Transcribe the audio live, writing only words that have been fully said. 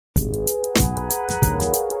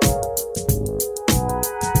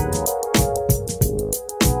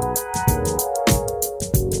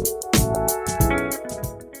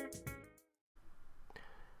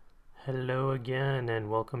and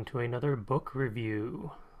welcome to another book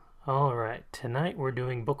review. Alright, tonight we're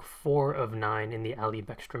doing book 4 of 9 in the Ali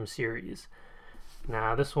Beckstrom series.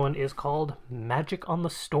 Now this one is called Magic on the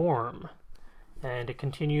Storm, and it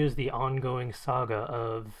continues the ongoing saga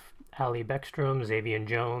of Ali Beckstrom, Xavier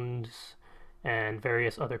Jones, and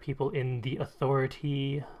various other people in the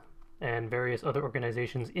Authority, and various other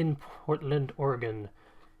organizations in Portland, Oregon,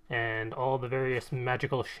 and all the various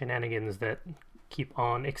magical shenanigans that keep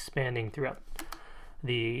on expanding throughout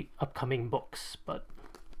the upcoming books. But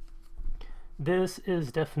this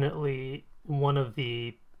is definitely one of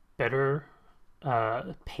the better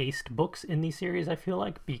paced books in the series, I feel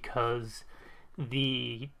like, because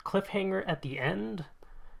the cliffhanger at the end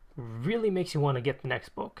really makes you want to get the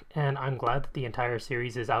next book. And I'm glad that the entire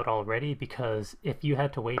series is out already, because if you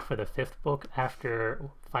had to wait for the 5th book after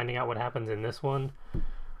finding out what happens in this one,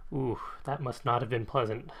 ooh, that must not have been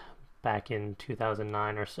pleasant back in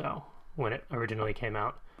 2009 or so when it originally came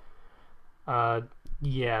out.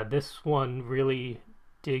 Yeah, this one really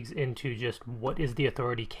digs into just what is the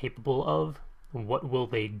Authority capable of, what will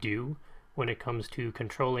they do when it comes to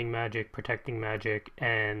controlling magic, protecting magic,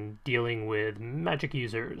 and dealing with magic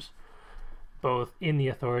users, both in the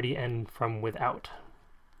Authority and from without.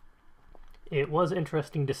 It was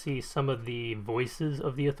interesting to see some of the voices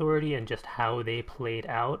of the Authority and just how they played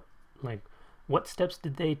out. Like, what steps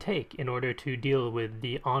did they take in order to deal with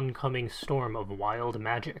the oncoming storm of wild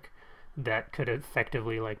magic that could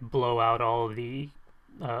effectively blow out all the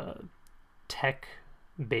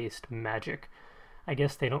tech-based magic? I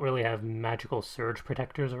guess they don't really have magical surge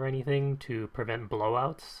protectors or anything to prevent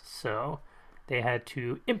blowouts, so they had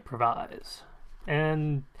to improvise.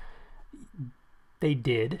 And they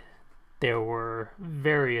did. There were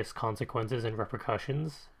various consequences and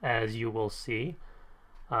repercussions, as you will see.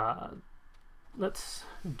 Let's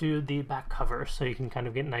do the back cover so you can kind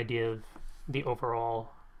of get an idea of the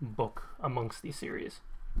overall book amongst the series.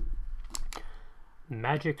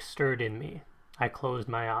 Magic stirred in me. I closed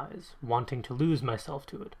my eyes, wanting to lose myself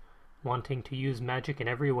to it, wanting to use magic in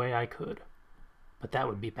every way I could. But that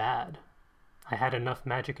would be bad. I had enough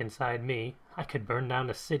magic inside me, I could burn down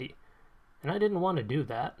a city, and I didn't want to do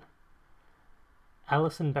that.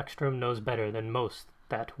 Alison Beckstrom knows better than most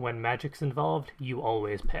that when magic's involved, you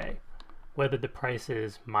always pay. Whether the price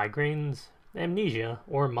is migraines, amnesia,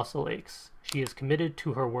 or muscle aches, she is committed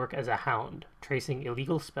to her work as a hound, tracing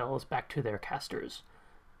illegal spells back to their casters.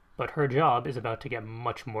 But her job is about to get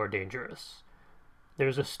much more dangerous.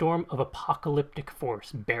 There's a storm of apocalyptic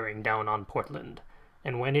force bearing down on Portland,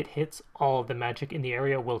 and when it hits, all the magic in the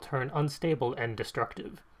area will turn unstable and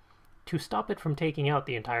destructive. To stop it from taking out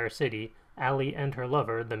the entire city, Ali and her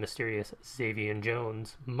lover, the mysterious Xavier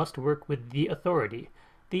Jones, must work with the Authority,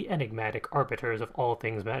 the enigmatic arbiters of all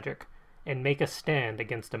things magic, and make a stand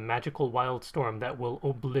against a magical wildstorm that will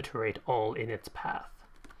obliterate all in its path.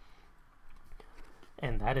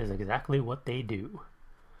 And that is exactly what they do.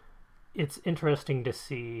 It's interesting to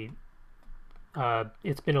see,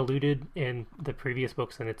 it's been alluded in the previous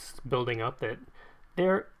books, and it's building up, that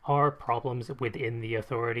there are problems within the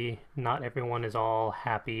Authority. Not everyone is all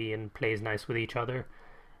happy and plays nice with each other.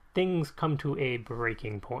 Things come to a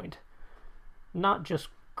breaking point. Not just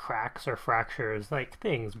cracks or fractures,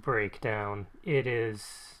 things break down. It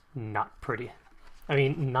is not pretty. I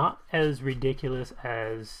mean, not as ridiculous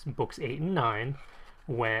as books 8 and 9,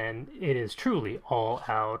 when it is truly all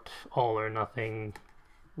out, all or nothing,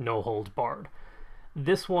 no holds barred.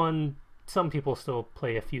 This one, some people still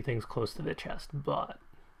play a few things close to the chest, but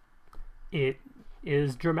it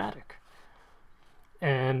is dramatic.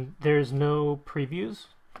 And there's no previews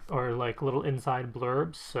or little inside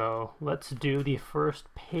blurbs, so let's do the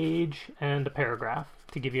first page and a paragraph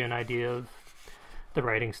to give you an idea of the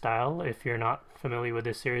writing style if you're not familiar with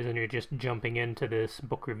this series and you're just jumping into this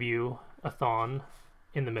book review-a-thon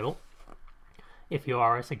in the middle. If you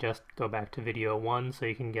are, I suggest go back to video 1 so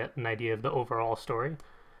you can get an idea of the overall story,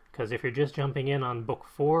 because if you're just jumping in on book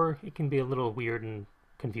 4, it can be a little weird and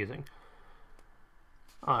confusing.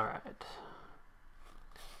 Alright.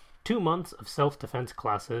 2 months of self-defense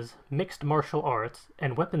classes, mixed martial arts,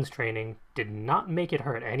 and weapons training did not make it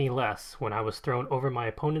hurt any less when I was thrown over my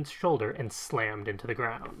opponent's shoulder and slammed into the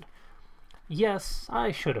ground. Yes,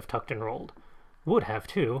 I should have tucked and rolled. Would have,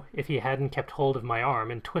 too, if he hadn't kept hold of my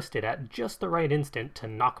arm and twisted at just the right instant to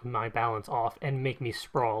knock my balance off and make me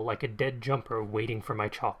sprawl like a dead jumper waiting for my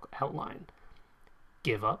chalk outline.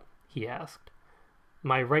 "Give up?" he asked.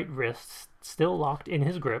 My right wrist still locked in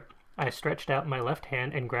his grip, I stretched out my left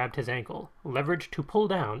hand and grabbed his ankle, leveraged to pull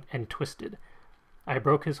down, and twisted. I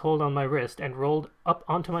broke his hold on my wrist and rolled up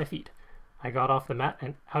onto my feet. I got off the mat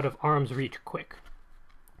and out of arm's reach quick.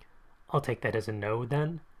 I'll take that as a no,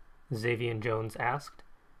 then, Xavier Jones asked.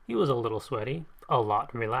 He was a little sweaty, a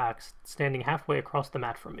lot relaxed, standing halfway across the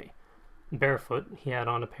mat from me. Barefoot, he had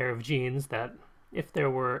on a pair of jeans that, if there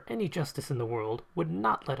were any justice in the world, would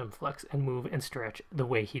not let him flex and move and stretch the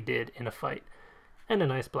way he did in a fight, and a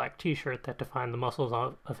nice black t-shirt that defined the muscles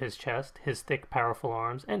of his chest, his thick, powerful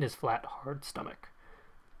arms, and his flat, hard stomach.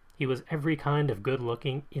 He was every kind of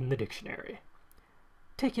good-looking in the dictionary.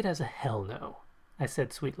 "Take it as a hell no," I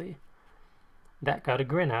said sweetly. That got a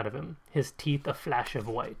grin out of him, his teeth a flash of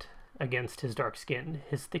white against his dark skin,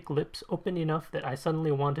 his thick lips open enough that I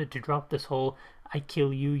suddenly wanted to drop this whole "I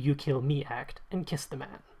kill you, you kill me" act and kiss the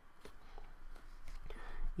man.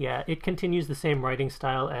 Yeah, it continues the same writing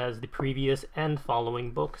style as the previous and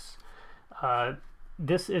following books.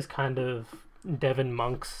 This is kind of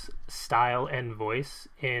DevonMonk's style and voice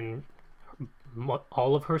in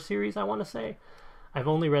all of her series, I want to say. I've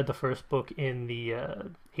only read the first book in the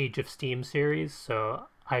Age of Steam series, so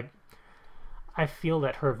I feel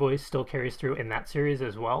that her voice still carries through in that series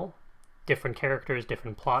as well. Different characters,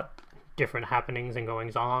 different plot, different happenings and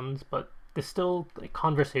goings-ons, but the still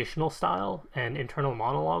conversational style and internal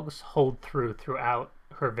monologues hold throughout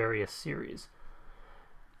her various series.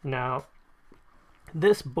 Now,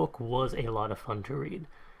 this book was a lot of fun to read,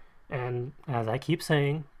 and as I keep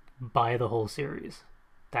saying, buy the whole series.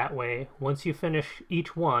 That way, once you finish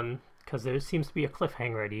each one, because there seems to be a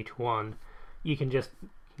cliffhanger at each one, you can just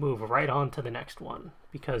move right on to the next one,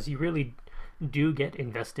 because you really do get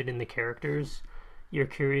invested in the characters. You're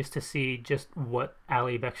curious to see just what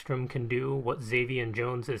Ally Beckstrom can do, what Xavier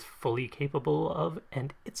Jones is fully capable of,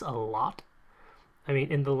 and it's a lot. I mean,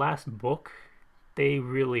 in the last book, they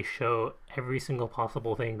really show every single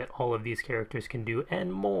possible thing that all of these characters can do,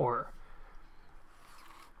 and more.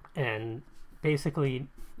 And basically,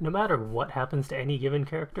 no matter what happens to any given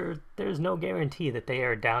character, there's no guarantee that they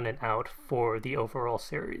are down and out for the overall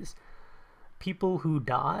series. People who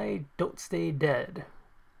die don't stay dead.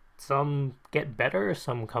 Some get better,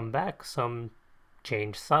 some come back, some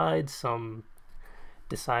change sides, some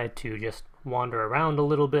decide to just wander around a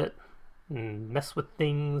little bit and mess with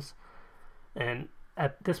things. And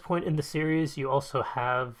at this point in the series, you also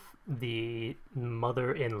have the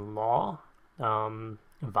mother-in-law,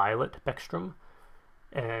 Violet Beckstrom,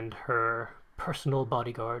 and her personal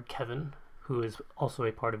bodyguard, Kevin, who is also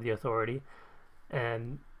a part of the Authority.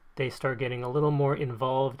 And they start getting a little more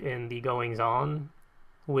involved in the goings-on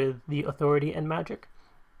with the Authority and magic.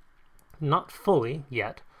 Not fully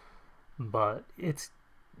yet, but it's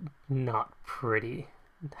not pretty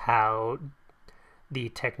how the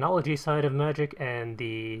technology side of magic and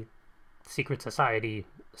the secret society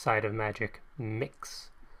side of magic mix.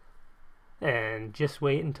 And just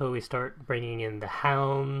wait until we start bringing in the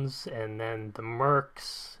Hounds and then the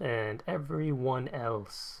Mercs and everyone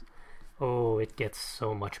else. Oh, it gets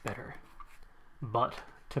so much better. But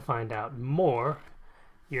to find out more,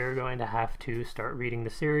 you're going to have to start reading the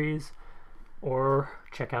series or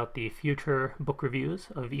check out the future book reviews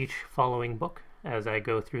of each following book as I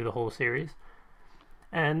go through the whole series.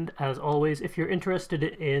 And as always, if you're interested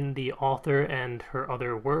in the author and her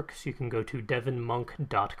other works, you can go to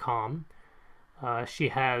DevonMonk.com. She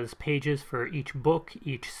has pages for each book,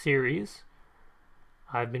 each series.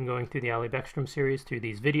 I've been going through the Ally Beckstrom series through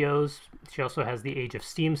these videos. She also has the Age of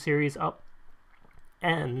Steam series up.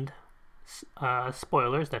 And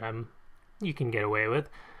spoilers that you can get away with.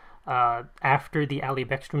 After the Ally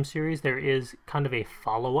Beckstrom series, there is kind of a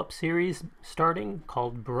follow-up series starting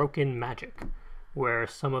called Broken Magic, where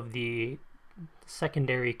some of the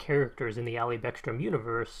secondary characters in the Ally Beckstrom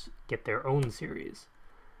universe get their own series.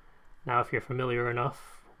 Now, if you're familiar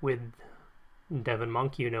enough with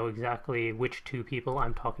DevonMonk, you know exactly which two people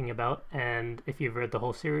I'm talking about, and if you've read the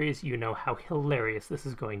whole series, you know how hilarious this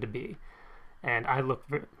is going to be. And I look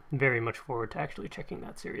very much forward to actually checking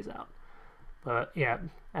that series out. But yeah,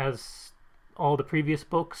 as all the previous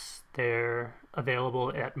books, they're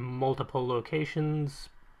available at multiple locations: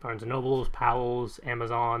 Barnes & Nobles, Powell's,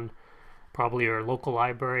 Amazon. Probably your local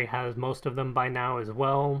library has most of them by now as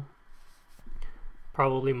well.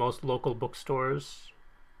 Probably most local bookstores.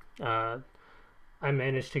 I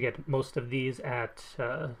managed to get most of these at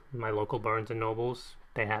my local Barnes & Nobles.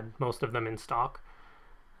 They had most of them in stock.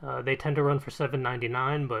 They tend to run for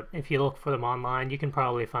 $7.99, but if you look for them online, you can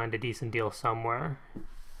probably find a decent deal somewhere.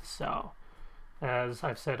 So, as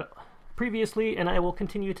I've said previously, and I will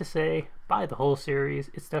continue to say, buy the whole series.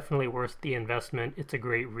 It's definitely worth the investment. It's a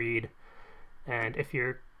great read. And if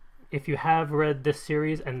you have read this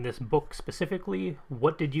series and this book specifically,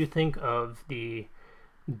 what did you think of the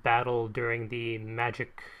battle during the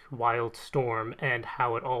Magic Wild Storm and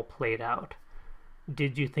how it all played out?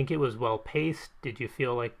 Did you think it was well paced? Did you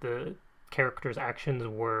feel like the characters' actions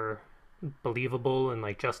were believable and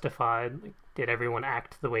like justified? Like, did everyone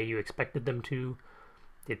act the way you expected them to?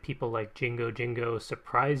 Did people like Jingo Jingo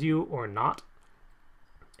surprise you or not?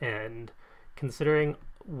 And considering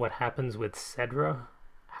what happens with Cedra,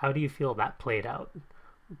 how do you feel that played out?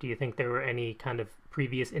 Do you think there were any kind of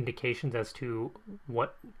previous indications as to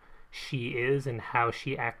what she is and how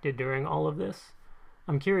she acted during all of this?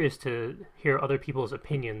 I'm curious to hear other people's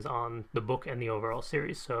opinions on the book and the overall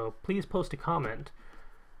series, so please post a comment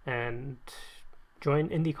and join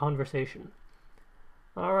in the conversation.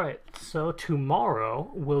 Alright, so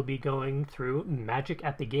tomorrow we'll be going through Magic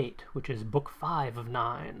at the Gate, which is book 5 of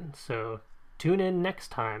 9, so tune in next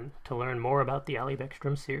time to learn more about the Ali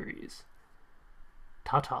Beckstrom series.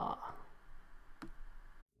 Ta-ta!